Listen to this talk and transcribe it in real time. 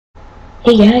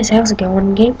Hey guys, how's it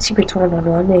going? Game Secrets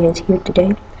 111 is here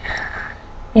today.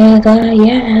 And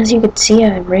yeah, as you can see,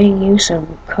 I'm bringing you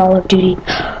some Call of Duty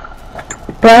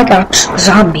Black Ops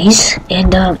Zombies.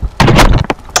 And it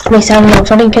may sound a little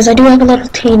funny because I do have a little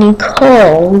teeny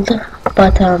cold.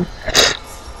 But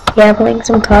yeah, playing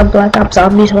some COD Black Ops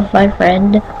Zombies with my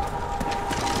friend.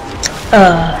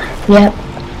 Yeah.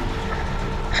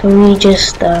 So we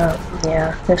just,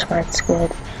 yeah, this part's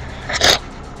good.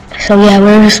 So yeah,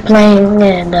 we're just playing,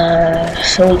 and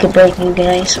so we could bring you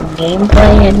guys some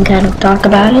gameplay and kind of talk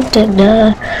about it, and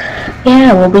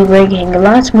yeah, we'll be bringing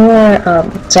lots more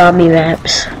zombie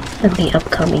maps in the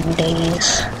upcoming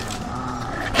days.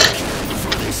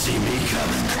 They see me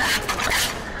coming.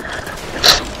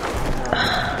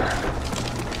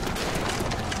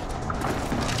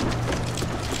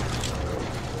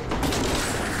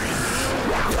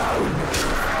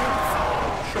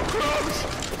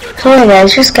 So yeah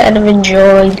guys, just kind of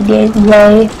enjoy the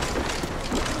gameplay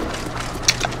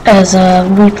as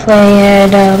we play,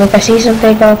 and if I see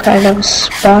something I'll kind of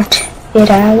spot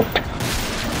it out.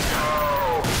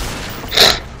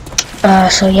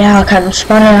 So yeah, I'll kind of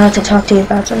spot it out to talk to you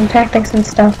about some tactics and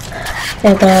stuff.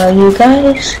 And you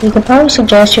guys, you could probably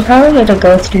suggest you're probably gonna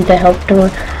go through the help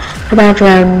door about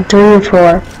round 3 or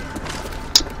 4.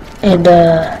 And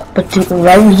but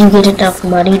right when you get enough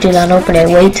money, do not open it.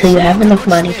 Wait till you have enough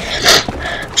money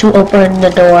to open the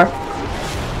door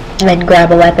and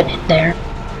grab a weapon in there,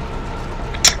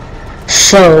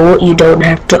 so you don't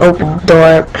have to open the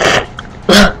door.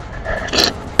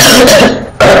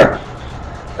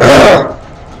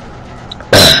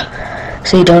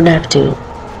 So you don't have to.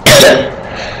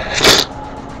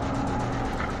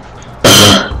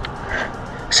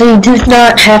 So you do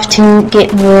not have to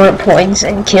get more points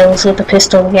and kills with the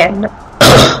pistol again.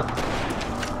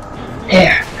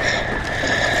 There.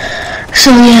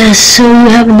 So yeah, so you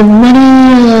have the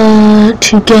money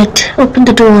to open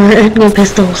the door and get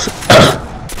pistols.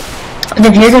 And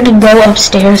if you're gonna go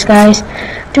upstairs, guys,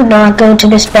 do not go to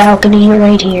this balcony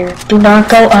right here. Do not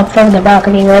go up from the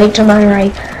balcony right to my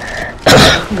right.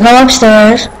 Go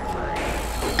upstairs.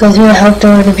 Go through the help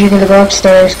door, and if you're gonna go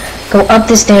upstairs, go up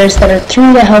the stairs that are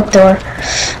through the help door,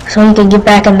 so you can get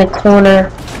back in the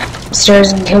corner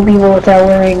stairs and kill people without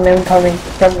worrying them coming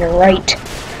from your right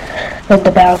of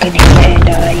the balcony.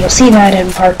 And you'll see that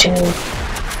in part 2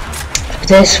 of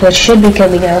this, which should be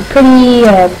coming out pretty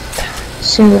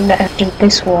soon after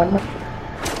this one.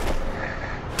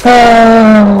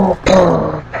 Oh,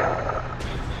 boom.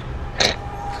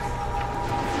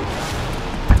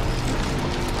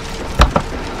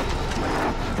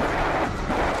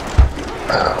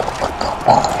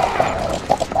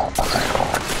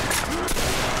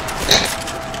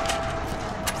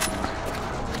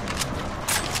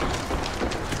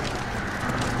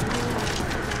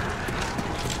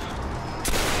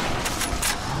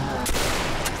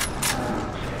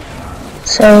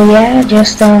 So yeah,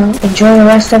 just enjoy the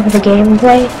rest of the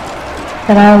gameplay,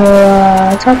 and I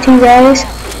will talk to you guys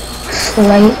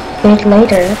a bit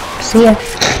later. See ya.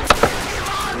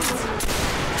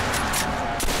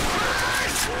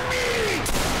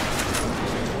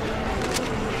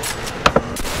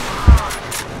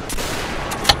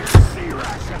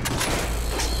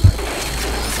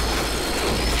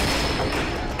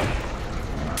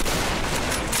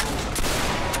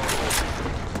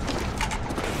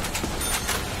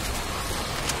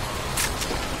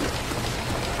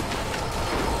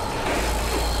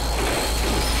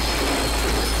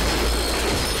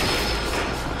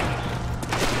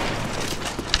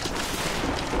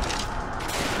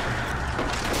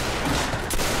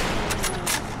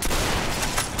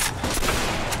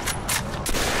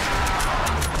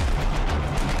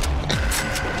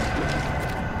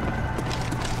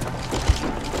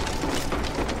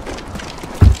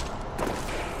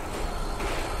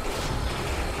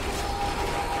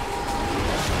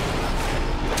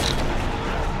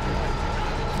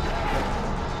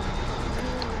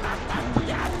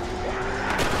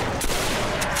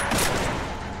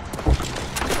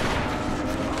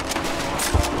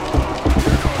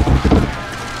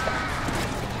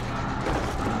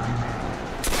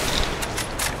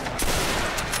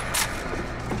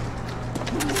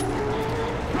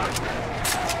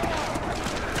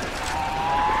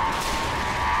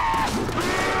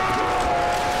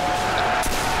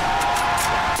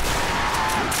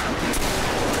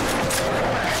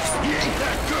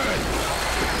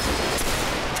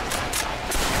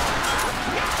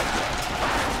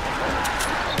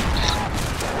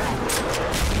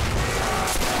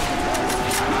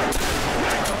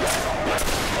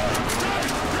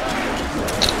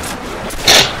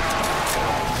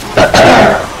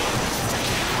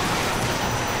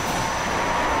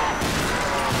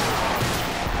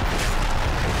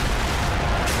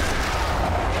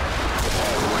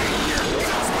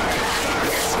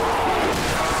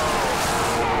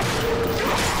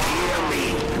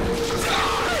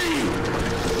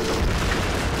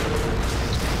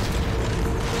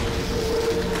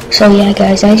 So yeah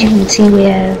guys, as you can see, we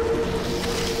have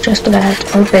just about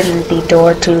opened the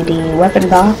door to the weapon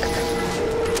box.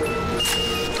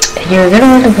 You're gonna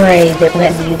want to pray that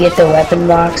when you get the weapon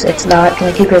box, it's not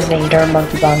like a grenade or a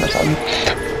monkey bomb or something.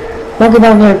 Monkey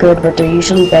bombs are good, but they're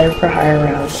usually better for higher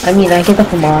rounds. I mean, I get the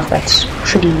FAMAS, that's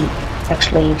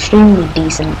actually extremely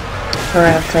decent for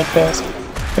rounds like this.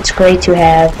 It's great to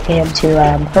have and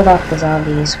to hold off the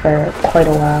zombies for quite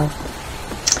a while.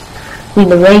 I mean,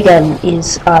 the ray gun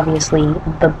is obviously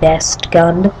the best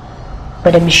gun,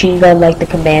 but a machine gun like the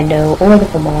Commando or the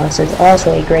FAMAS is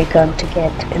also a great gun to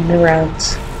get in the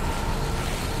rounds.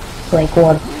 Like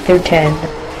 1 through 10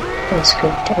 is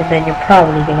good, and then you're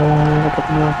probably going to want a little bit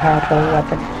more powerful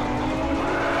weapon.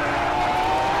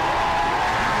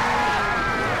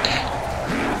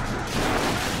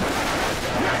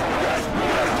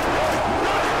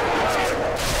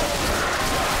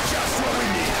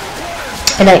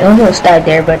 And I almost died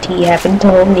there, but he happened to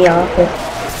hold me off with,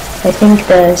 I think,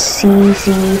 the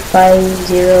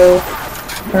CZ50,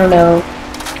 I don't know,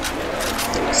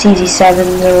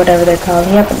 CZ7s or whatever they're called.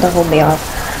 He happened to hold me off.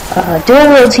 Dual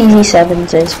wield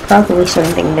CZ7s is probably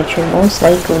something that you're most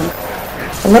likely,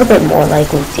 a little bit more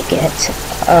likely to get,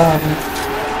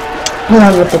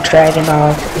 along with the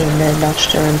Dragonov in the Nacht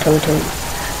Der Untoten.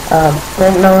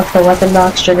 Don't know if the weapon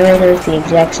box generator is the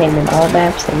exact same in all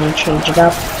maps. They may change it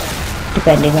up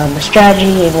depending on the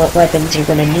strategy and what weapons you're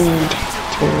going to need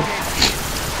to.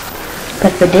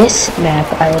 But for this map,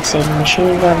 I would say the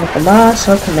machine gun with the FAMAS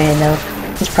or Commando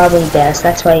is probably best.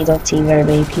 That's why you don't see very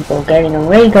many people getting a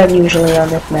ray gun usually on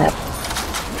this map.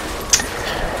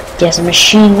 Yes, a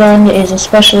machine gun is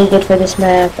especially good for this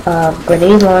map.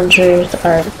 Grenade launchers,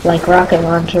 are like rocket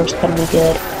launchers, can be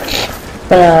good.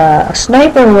 But a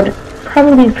sniper would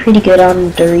probably be pretty good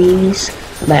on Dries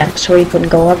maps where you can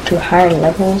go up to higher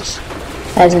levels,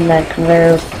 as in that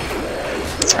conveyor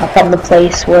up on the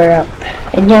place where,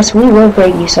 and yes, we will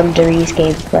bring you some Dries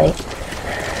gameplay.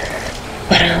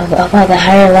 But up on the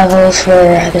higher levels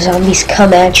where the zombies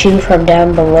come at you from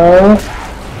down below,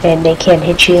 and they can't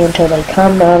hit you until they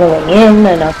come all the way in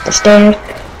and up the stairs,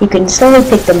 you can slowly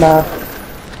pick them off.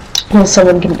 Well,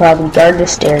 someone can probably guard the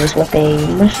stairs with a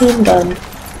machine gun.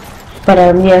 But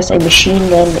yes, a machine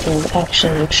gun is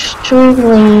actually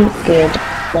extremely good.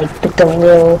 Like, the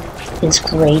Galil is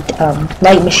great.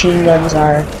 Light machine guns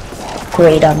are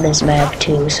great on this map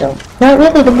too, so not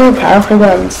really the more powerful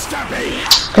guns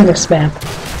in this map.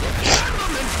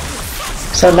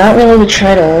 So not really the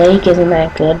China Lake isn't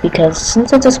that good, because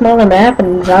since it's a smaller map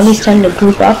and zombies tend to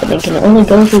group up and they can only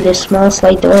go through this small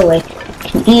slight doorway, you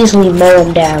can easily mow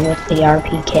them down with the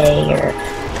RPK or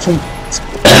some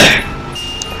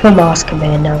FAMAS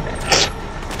Commando.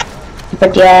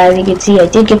 But yeah, as you can see, I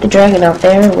did get the Dragon out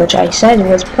there, which I said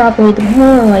was probably the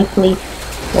more likely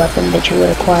weapon that you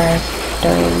would acquire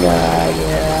during your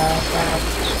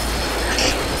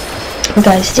rounds.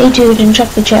 Guys, stay tuned and check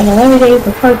the channel every day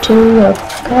for part 2 of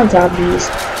COD Zombies.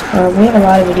 We have a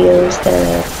lot of videos that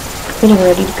are getting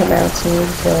ready to come out soon,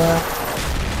 so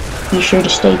be sure to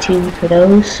stay tuned for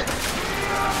those.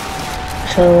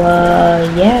 So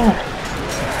yeah,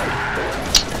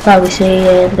 probably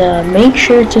say, and make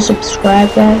sure to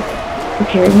subscribe, guys,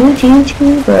 if you're new to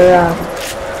YouTube, or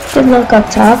good luck up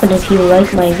top. And if you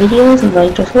like my videos and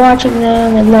like just watching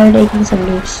them and learning some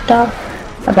new stuff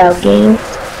about games,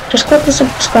 just click the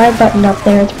subscribe button up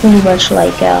there. It's pretty much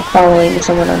like following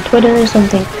someone on Twitter or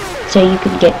something, so you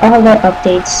can get all their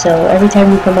updates. So every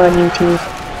time you come on YouTube,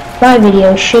 my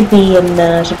video should be in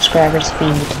the subscribers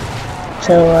feed.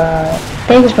 So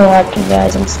thanks for watching,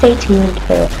 guys, and stay tuned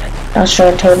for Nacht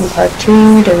Der Untoten Part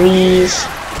 2, Dries,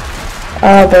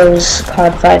 all those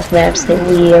COD 5 maps that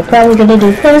we are probably going to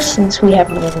do first, since we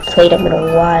haven't really played them in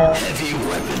a while.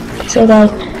 So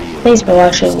guys, thanks for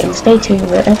watching, and stay tuned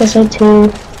for episode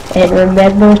 2, and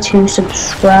remember to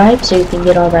subscribe so you can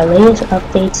get all my latest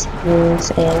updates,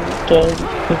 news, and game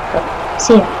info.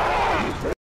 See ya!